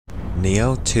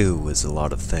Nioh 2 is a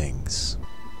lot of things.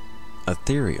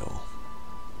 Ethereal.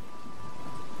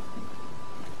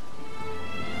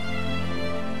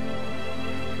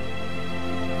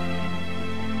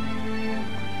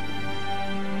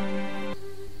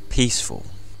 Peaceful.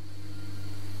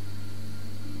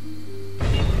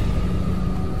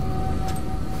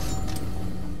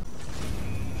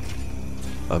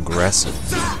 Aggressive.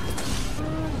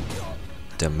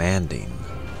 Demanding.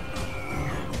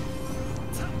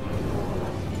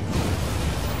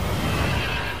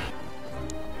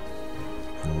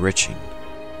 Enriching.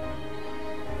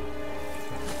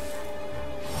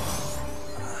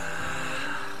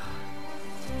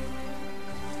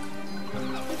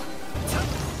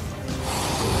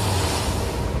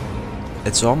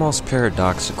 It's almost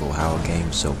paradoxical how a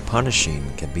game so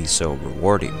punishing can be so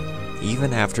rewarding,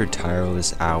 even after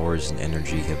tireless hours and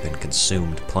energy have been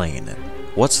consumed playing it.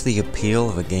 What's the appeal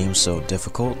of a game so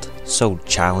difficult, so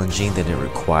challenging that it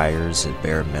requires, at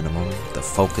bare minimum, the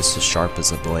focus as sharp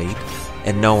as a blade?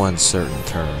 In no uncertain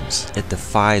terms, it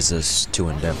defies us to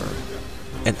endeavor,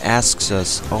 and asks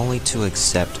us only to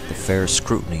accept the fair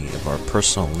scrutiny of our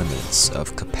personal limits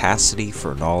of capacity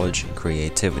for knowledge and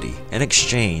creativity, in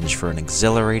exchange for an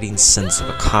exhilarating sense of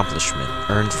accomplishment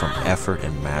earned from effort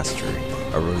and mastery,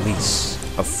 a release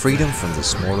of freedom from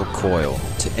this mortal coil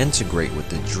to integrate with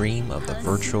the dream of the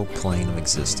virtual plane of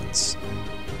existence.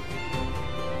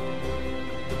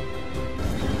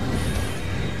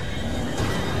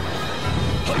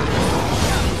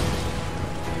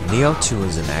 Nioh 2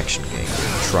 is an action game,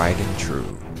 tried and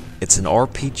true. It's an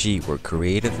RPG where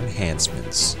creative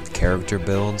enhancements, character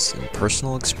builds, and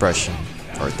personal expression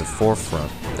are at the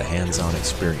forefront of the hands-on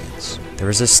experience. There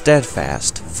is a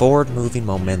steadfast, forward-moving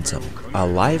momentum, a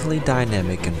lively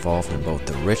dynamic involved in both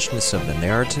the richness of the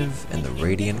narrative and the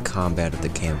radiant combat of the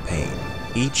campaign,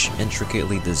 each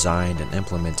intricately designed and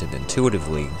implemented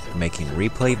intuitively, making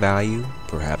replay value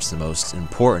perhaps the most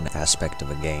important aspect of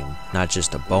a game, not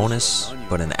just a bonus,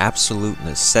 but an absolute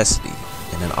necessity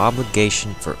and an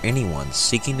obligation for anyone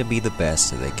seeking to be the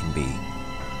best that they can be.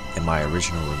 In my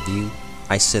original review,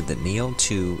 I said that Nioh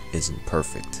 2 isn't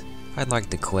perfect. I'd like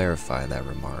to clarify that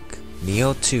remark.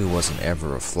 Nioh 2 wasn't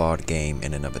ever a flawed game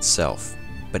in and of itself,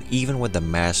 but even with the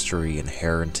mastery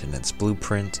inherent in its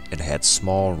blueprint, it had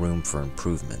small room for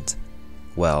improvement.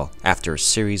 Well, after a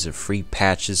series of free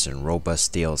patches and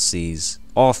robust DLCs,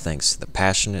 all thanks to the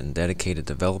passionate and dedicated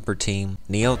developer team,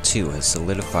 Nioh 2 has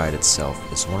solidified itself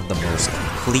as one of the most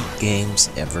complete games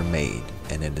ever made,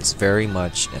 and it is very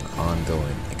much an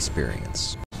ongoing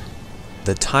experience.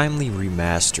 The timely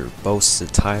remaster boasts a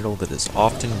title that is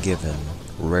often given,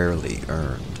 rarely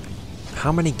earned.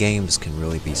 How many games can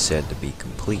really be said to be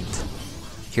complete?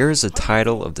 Here is a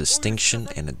title of distinction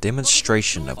and a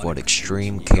demonstration of what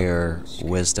extreme care,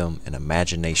 wisdom, and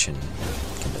imagination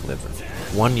can deliver.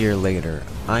 1 year later,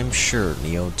 I'm sure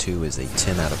Nioh 2 is a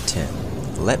 10 out of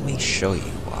 10. Let me show you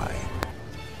why.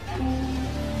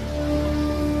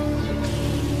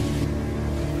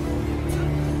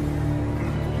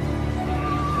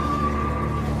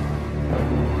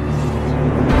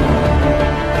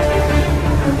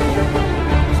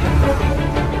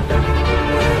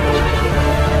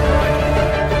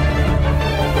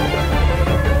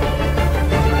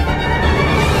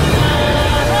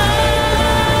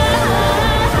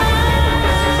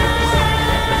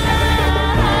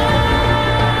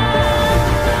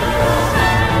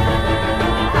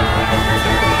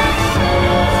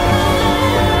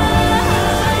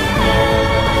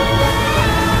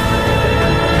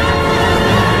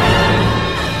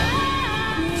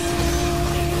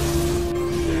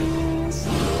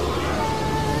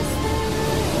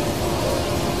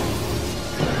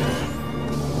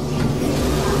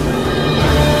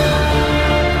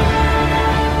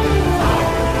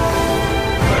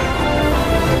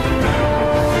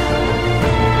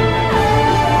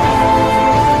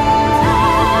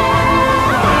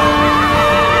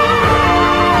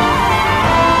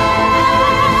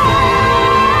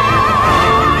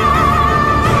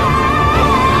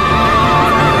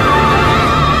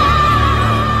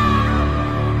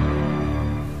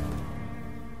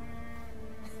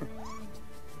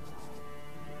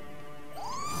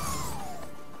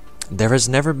 There has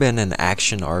never been an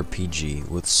action RPG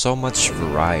with so much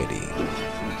variety,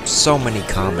 so many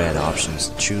combat options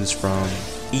to choose from,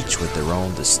 each with their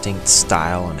own distinct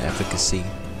style and efficacy,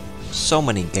 so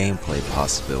many gameplay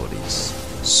possibilities,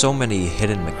 so many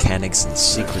hidden mechanics and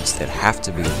secrets that have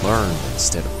to be learned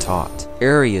instead of taught,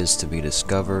 areas to be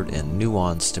discovered and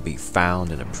nuance to be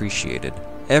found and appreciated.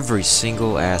 Every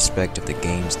single aspect of the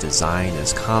game's design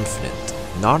is confident,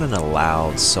 not in a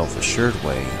loud, self-assured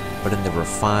way, but in the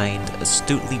refined,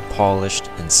 astutely polished,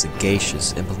 and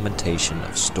sagacious implementation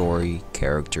of story,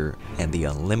 character, and the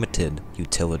unlimited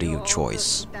utility of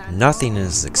choice. Nothing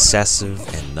is excessive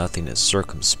and nothing is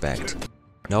circumspect.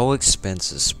 No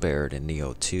expense is spared in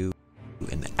Nioh 2,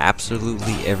 and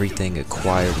absolutely everything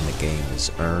acquired in the game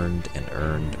is earned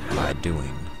by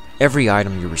doing. Every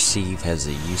item you receive has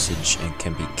a usage and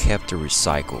can be kept or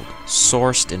recycled,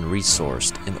 sourced and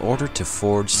resourced in order to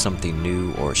forge something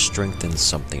new or strengthen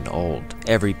something old.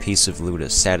 Every piece of loot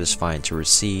is satisfying to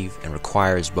receive and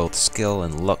requires both skill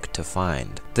and luck to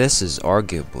find. This is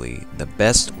arguably the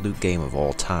best loot game of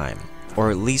all time, or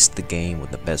at least the game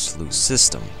with the best loot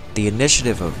system. The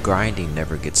initiative of grinding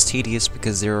never gets tedious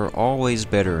because there are always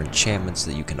better enchantments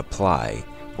that you can apply,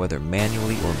 whether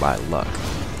manually or by luck.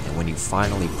 And when you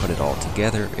finally put it all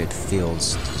together, it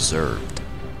feels deserved.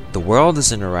 The world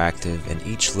is interactive and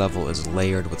each level is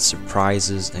layered with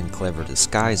surprises and clever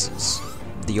disguises.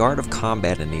 The art of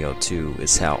combat in Nioh 2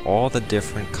 is how all the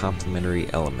different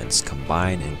complementary elements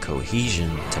combine in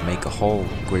cohesion to make a whole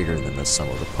greater than the sum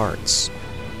of the parts.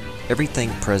 Everything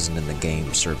present in the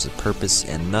game serves a purpose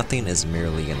and nothing is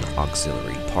merely an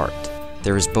auxiliary part.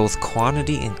 There is both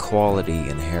quantity and quality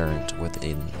inherent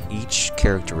within each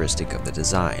characteristic of the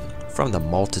design, from the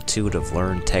multitude of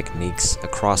learned techniques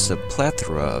across a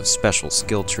plethora of special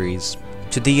skill trees,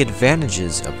 to the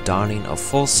advantages of donning a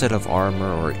full set of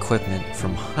armor or equipment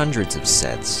from hundreds of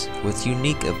sets, with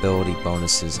unique ability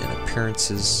bonuses and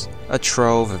appearances, a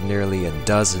trove of nearly a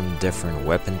dozen different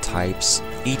weapon types,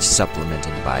 each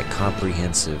supplemented by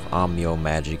comprehensive Amyo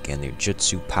magic and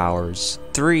Nujutsu powers,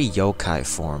 3 yokai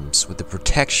forms with the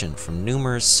protection from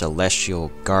numerous celestial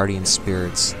guardian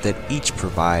spirits that each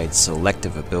provide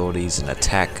selective abilities and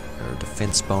attack or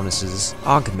defense bonuses,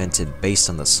 augmented based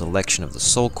on the selection of the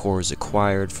soul cores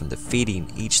acquired from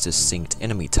defeating each distinct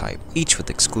enemy type, each with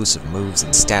exclusive moves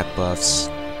and stat buffs.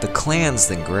 The clans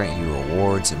then grant you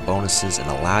rewards and bonuses and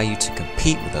allow you to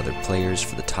compete with other players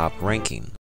for the top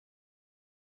ranking.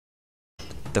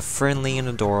 The friendly and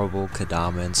adorable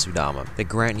Kadama and Sudama that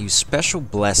grant you special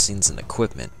blessings and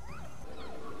equipment.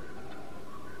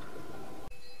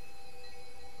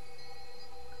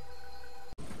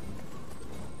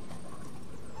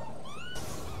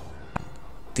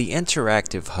 The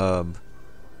interactive hub,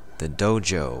 the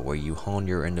dojo where you hone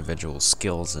your individual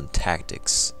skills and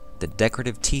tactics, the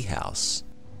decorative tea house,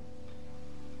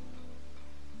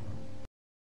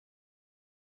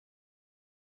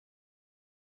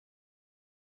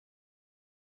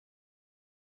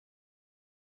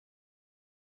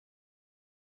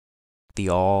 the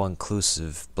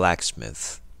all-inclusive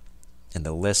blacksmith, and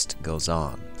the list goes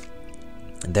on.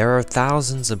 There are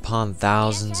thousands upon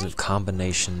thousands of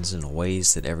combinations and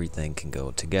ways that everything can go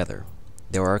together.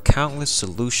 There are countless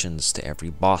solutions to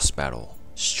every boss battle,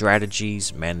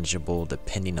 strategies manageable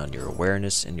depending on your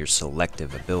awareness and your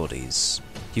selective abilities.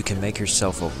 You can make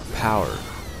yourself overpowered,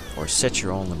 or set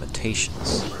your own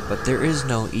limitations, but there is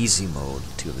no easy mode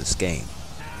to this game.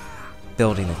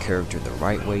 Building a character the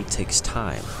right way takes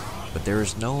time, but there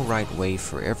is no right way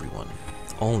for everyone,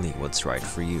 only what's right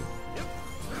for you.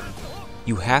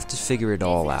 You have to figure it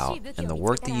all out, and the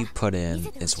work that you put in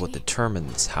is what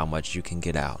determines how much you can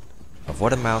get out, of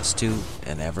what amounts to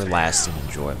an everlasting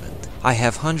enjoyment. I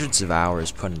have hundreds of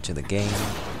hours put into the game.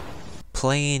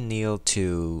 Playing Nioh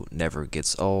 2 never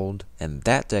gets old, and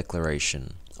that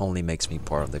declaration only makes me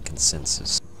part of the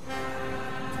consensus.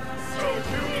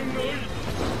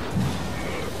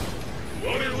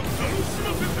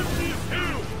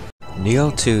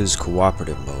 Nioh 2's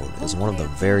cooperative mode is one of the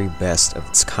very best of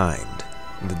its kind.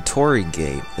 The Torii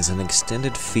Gate is an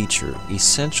extended feature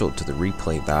essential to the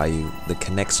replay value that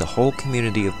connects a whole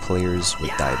community of players with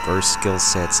diverse skill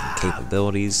sets and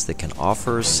capabilities that can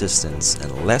offer assistance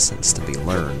and lessons to be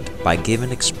learned by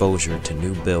giving exposure to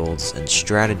new builds and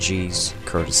strategies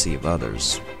courtesy of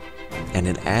others. And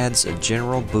it adds a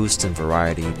general boost in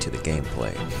variety to the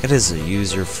gameplay. It is a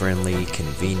user-friendly,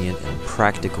 convenient, and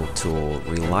practical tool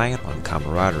reliant on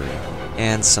camaraderie,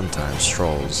 and sometimes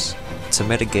trolls, to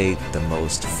mitigate the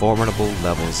most formidable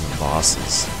levels and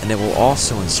bosses, and it will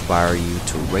also inspire you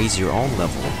to raise your own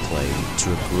level of play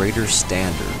to a greater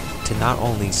standard to not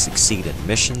only succeed in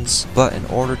missions, but in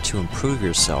order to improve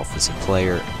yourself as a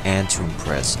player and to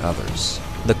impress others.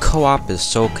 The co-op is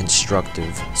so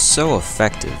constructive, so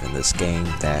effective in this game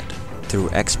that through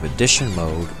Expedition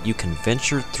Mode, you can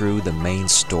venture through the main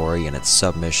story and its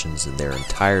submissions in their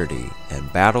entirety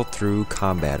and battle through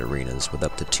combat arenas with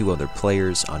up to 2 other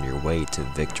players on your way to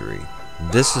victory.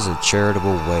 This is a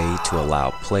charitable way to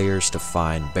allow players to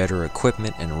find better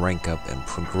equipment and rank up and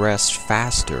progress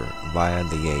faster via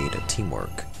the aid of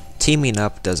teamwork. Teaming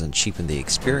up doesn't cheapen the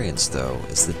experience though,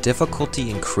 as the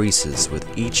difficulty increases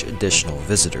with each additional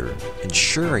visitor,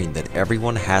 ensuring that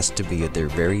everyone has to be at their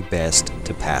very best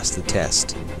to pass the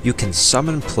test. You can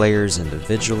summon players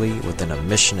individually within a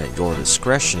mission at your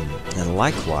discretion, and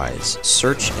likewise,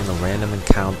 search in a random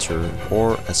encounter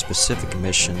or a specific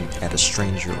mission at a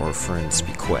stranger or friend's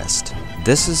bequest.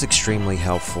 This is extremely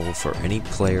helpful for any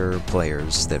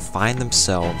players that find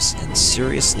themselves in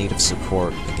serious need of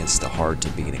support against a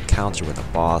hard-to-beat encounter with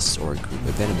a boss or a group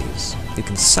of enemies. You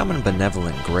can summon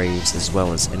benevolent graves as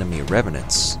well as enemy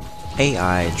revenants,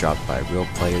 AI dropped by real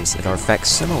players that are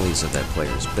facsimiles of that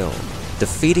player's build.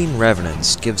 Defeating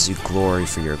revenants gives you glory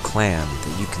for your clan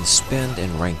that you can spend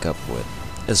and rank up with,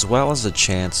 as well as a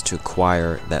chance to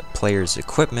acquire that player's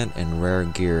equipment and rare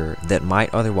gear that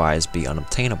might otherwise be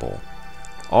unobtainable.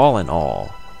 All in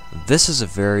all, this is a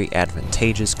very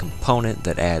advantageous component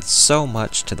that adds so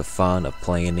much to the fun of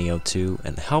playing Nioh 2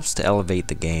 and helps to elevate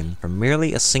the game from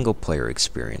merely a single player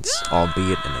experience,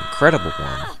 albeit an incredible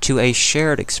one, to a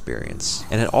shared experience.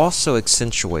 And it also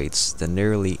accentuates the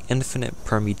nearly infinite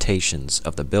permutations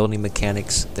of the building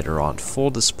mechanics that are on full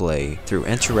display through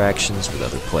interactions with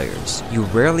other players. You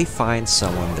rarely find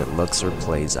someone that looks or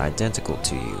plays identical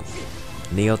to you.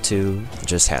 Nioh 2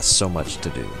 just has so much to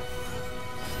do.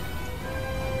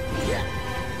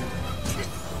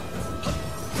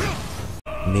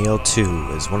 Nioh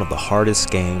 2 is one of the hardest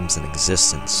games in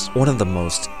existence, one of the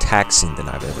most taxing that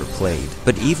I've ever played,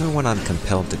 but even when I'm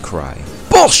compelled to cry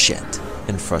 "BULLSHIT!"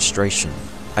 in frustration,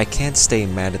 I can't stay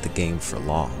mad at the game for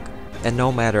long. And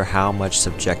no matter how much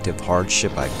subjective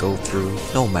hardship I go through,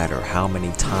 no matter how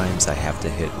many times I have to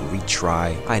hit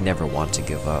retry, I never want to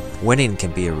give up. Winning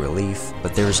can be a relief,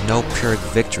 but there is no Pyrrhic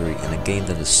victory in a game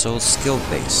that is so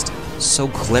skill-based, so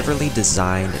cleverly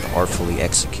designed and artfully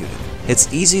executed.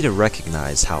 It's easy to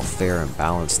recognize how fair and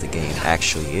balanced the game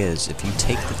actually is if you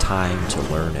take the time to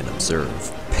learn and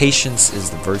observe. Patience is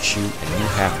the virtue, and you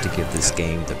have to give this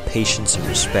game the patience and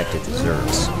respect it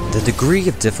deserves. The degree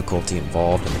of difficulty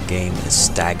involved in the game is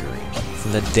staggering.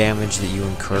 From the damage that you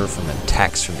incur from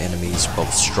attacks from enemies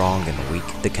both strong and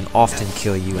weak that can often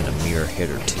kill you in a mere hit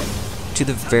or two, to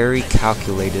the very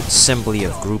calculated assembly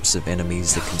of groups of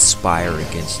enemies that conspire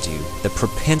against you, the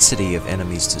propensity of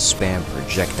enemies to spam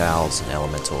projectiles and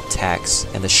elemental attacks,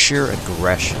 and the sheer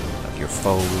aggression of your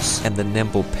foes, and the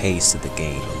nimble pace that the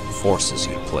game forces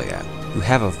you to play at. You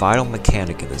have a vital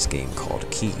mechanic in this game called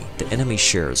Ki that enemies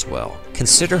share as well.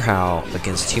 Consider how,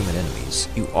 against human enemies,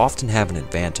 you often have an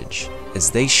advantage, as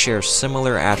they share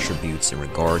similar attributes in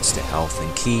regards to health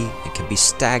and Ki and can be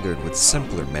staggered with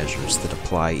simpler measures that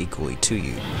apply equally to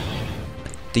you.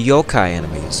 The yokai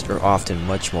enemies are often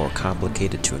much more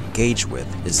complicated to engage with,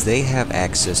 as they have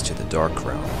access to the Dark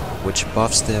Realm, which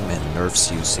buffs them and nerfs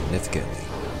you significantly.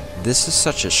 This is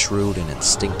such a shrewd and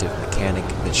instinctive mechanic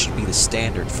that should be the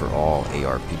standard for all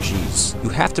ARPGs. You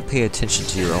have to pay attention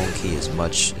to your own Ki as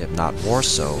much, if not more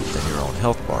so, than your own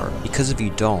health bar, because if you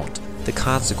don't, the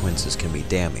consequences can be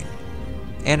damning.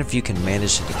 And if you can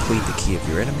manage to deplete the Ki of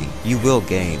your enemy, you will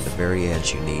gain the very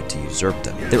edge you need to usurp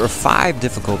them. There are 5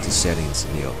 difficulty settings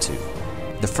in Nioh 2.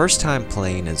 The first time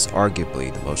playing is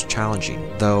arguably the most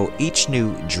challenging, though each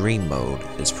new Dream Mode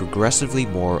is progressively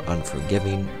more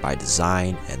unforgiving by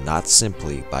design and not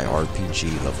simply by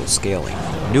RPG level scaling.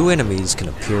 New enemies can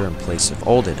appear in place of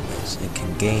old enemies and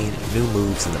can gain new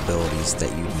moves and abilities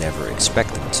that you never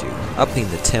expect them to, upping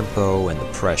the tempo and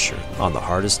the pressure. On the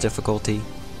hardest difficulty,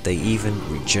 they even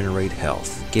regenerate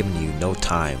health, giving you no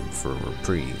time for a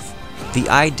reprieve. The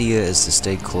idea is to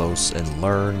stay close and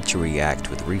learn to react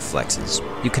with reflexes.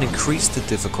 You can increase the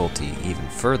difficulty even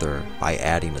further by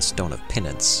adding a Stone of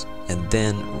Penance, and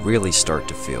then really start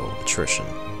to feel attrition.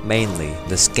 Mainly,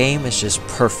 this game is just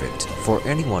perfect for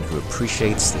anyone who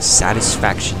appreciates the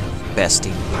satisfaction of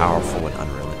besting powerful and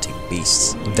unrelenting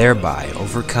beasts, thereby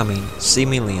overcoming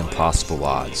seemingly impossible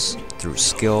odds through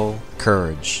skill,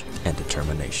 courage, and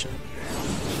determination.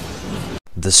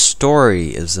 The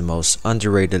story is the most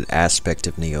underrated aspect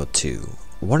of Nioh 2.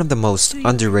 One of the most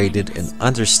underrated and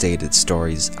understated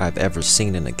stories I've ever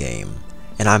seen in a game,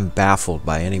 and I'm baffled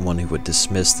by anyone who would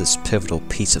dismiss this pivotal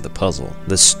piece of the puzzle.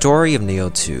 The story of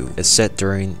Nioh 2 is set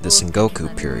during the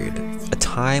Sengoku period, a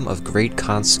time of great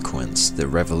consequence that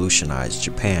revolutionized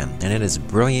Japan, and it is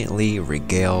brilliantly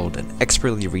regaled and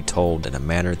expertly retold in a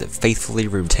manner that faithfully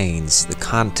retains the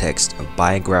context of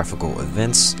biographical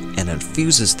events and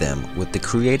infuses them with the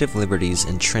creative liberties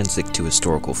intrinsic to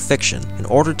historical fiction in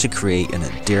order to create an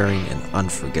endearing and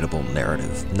unforgettable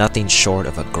narrative, nothing short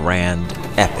of a grand,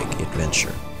 epic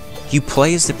adventure. You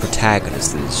play as the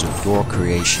protagonist that is your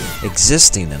creation,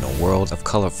 existing in a world of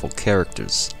colorful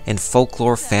characters and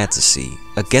folklore fantasy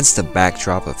against the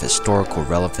backdrop of historical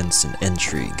relevance and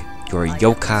intrigue. Your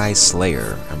yokai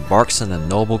slayer embarks on a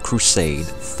noble crusade,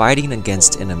 fighting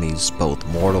against enemies both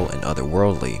mortal and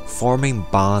otherworldly, forming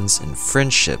bonds and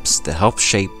friendships that help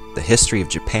shape the history of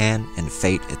Japan and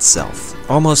fate itself.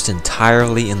 Almost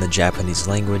entirely in the Japanese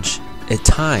language, at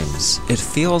times, it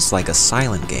feels like a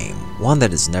silent game, one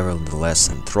that is nevertheless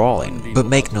enthralling. But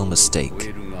make no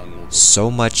mistake,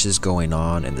 so much is going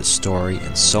on in the story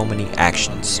and so many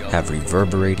actions have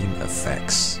reverberating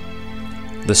effects.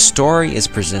 The story is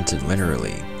presented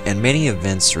linearly, and many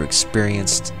events are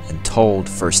experienced and told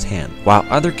firsthand, while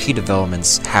other key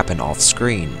developments happen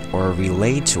off-screen or are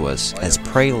relayed to us as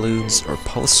preludes or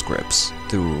postscripts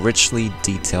through richly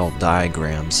detailed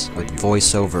diagrams with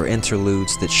voiceover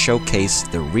interludes that showcase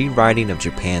the rewriting of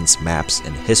Japan's maps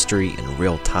and history in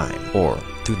real time, or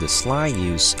through the sly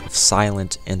use of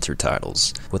silent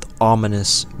intertitles with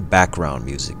ominous background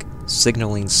music,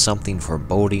 signaling something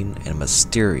foreboding and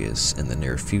mysterious in the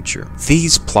near future.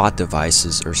 These plot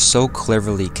devices are so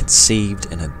cleverly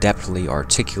conceived and adeptly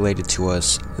articulated to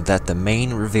us that the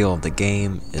main reveal of the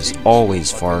game is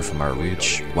always far from our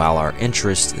reach, while our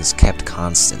interest is kept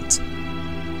constant.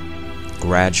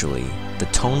 Gradually, the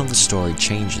tone of the story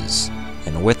changes,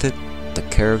 and with it, the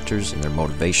characters and their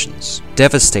motivations.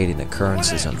 Devastating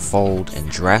occurrences unfold and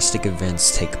drastic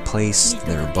events take place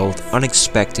that are both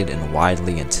unexpected and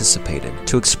widely anticipated.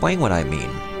 To explain what I mean,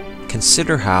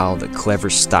 consider how the clever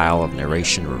style of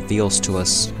narration reveals to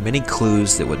us many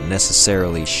clues that would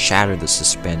necessarily shatter the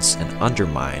suspense and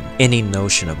undermine any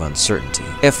notion of uncertainty,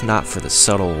 if not for the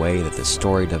subtle way that the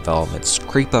story developments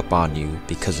creep up on you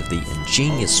because of the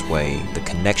ingenious way the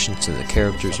connections to the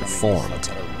characters are formed,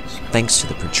 thanks to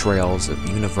the portrayals of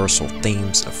universal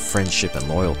themes of friendship and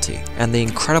loyalty, and the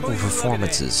incredible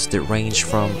performances that range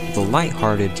from the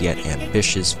light-hearted yet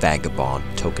ambitious vagabond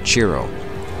Tokichiro,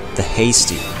 the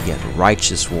hasty yet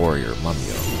righteous warrior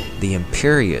Mumio, the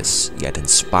imperious yet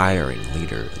inspiring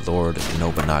leader Lord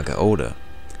Nobunaga Oda,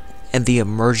 and the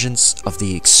emergence of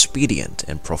the expedient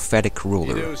and prophetic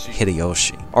ruler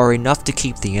Hideyoshi are enough to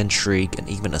keep the intrigue and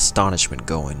even astonishment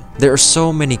going. There are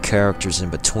so many characters in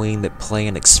between that play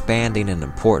an expanding and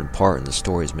important part in the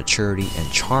story's maturity and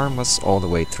charm us all the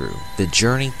way through. The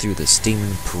journey through the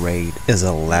steaming parade is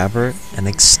elaborate and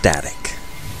ecstatic.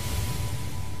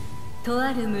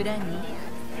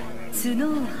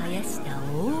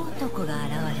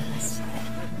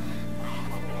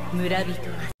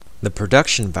 The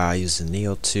production values in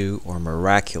Nioh 2 are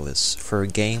miraculous for a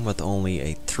game with only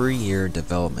a 3-year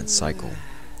development cycle,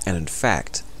 and in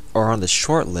fact, are on the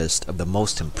short list of the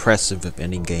most impressive of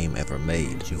any game ever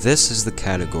made. This is the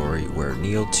category where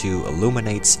Nioh 2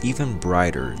 illuminates even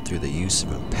brighter through the use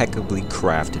of impeccably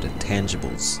crafted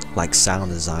intangibles like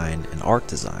sound design and art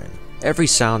design. Every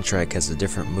soundtrack has a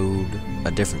different mood,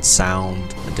 a different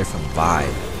sound, a different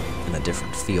vibe, and a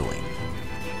different feeling.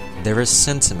 There is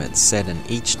sentiment set in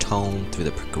each tone through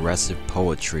the progressive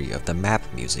poetry of the map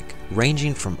music,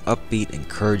 ranging from upbeat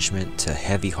encouragement to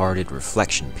heavy-hearted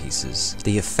reflection pieces.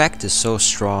 The effect is so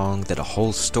strong that a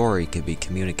whole story could be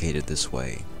communicated this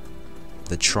way.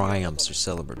 The triumphs are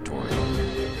celebratory.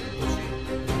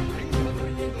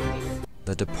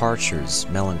 The departures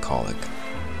melancholic.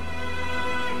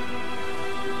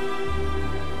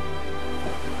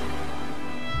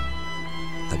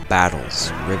 The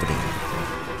battles riveting.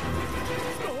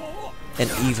 And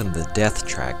even the death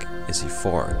track is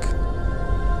euphoric.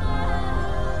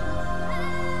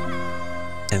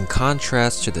 In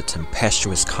contrast to the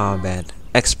tempestuous combat,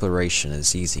 exploration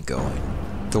is easygoing.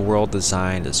 The world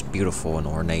design is beautiful and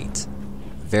ornate,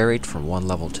 varied from one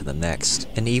level to the next,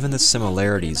 and even the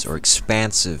similarities are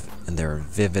expansive in their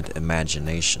vivid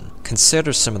imagination.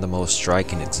 Consider some of the most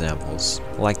striking examples,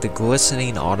 like the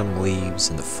glistening autumn leaves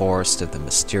in the forest of the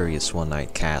mysterious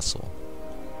one-night castle.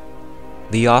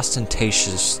 The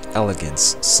ostentatious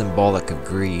elegance symbolic of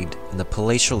greed in the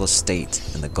palatial estate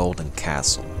in the golden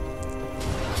castle.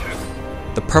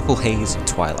 The purple haze of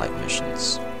twilight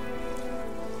missions.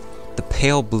 The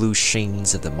pale blue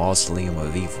sheens of the mausoleum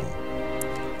of evil.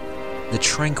 The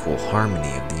tranquil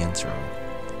harmony of the interim.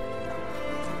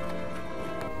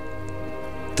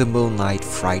 The moonlight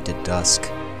fright at dusk.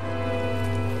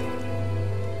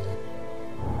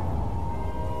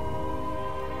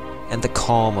 and the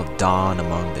calm of dawn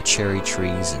among the cherry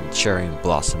trees and cherry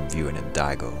blossom view in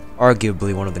Daigo.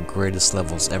 Arguably one of the greatest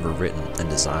levels ever written and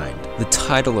designed. The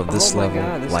title of this level,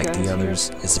 like the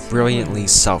others, is brilliantly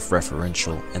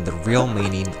self-referential, and the real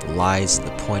meaning lies in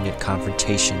the poignant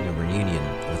confrontation and reunion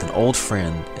with an old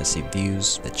friend as he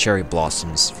views the cherry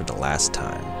blossoms for the last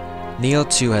time. Nioh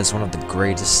 2 has one of the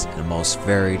greatest and most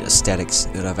varied aesthetics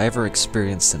that I've ever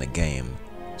experienced in a game.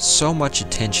 So much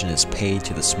attention is paid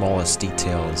to the smallest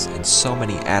details, and so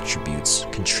many attributes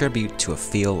contribute to a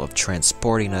feel of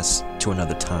transporting us to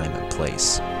another time and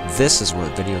place. This is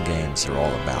what video games are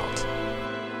all about.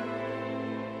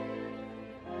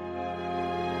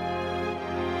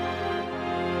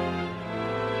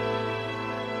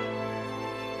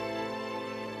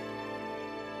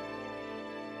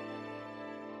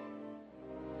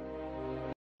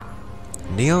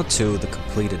 Nioh 2, the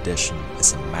Complete Edition,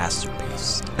 is a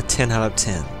masterpiece. A 10 out of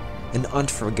 10. An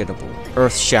unforgettable,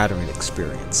 earth-shattering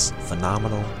experience.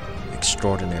 Phenomenal,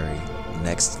 extraordinary,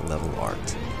 next-level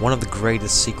art. One of the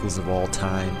greatest sequels of all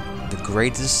time, the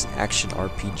greatest action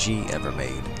RPG ever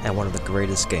made, and one of the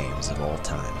greatest games of all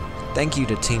time. Thank you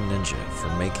to Team Ninja for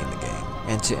making the game,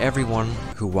 and to everyone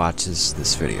who watches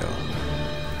this video.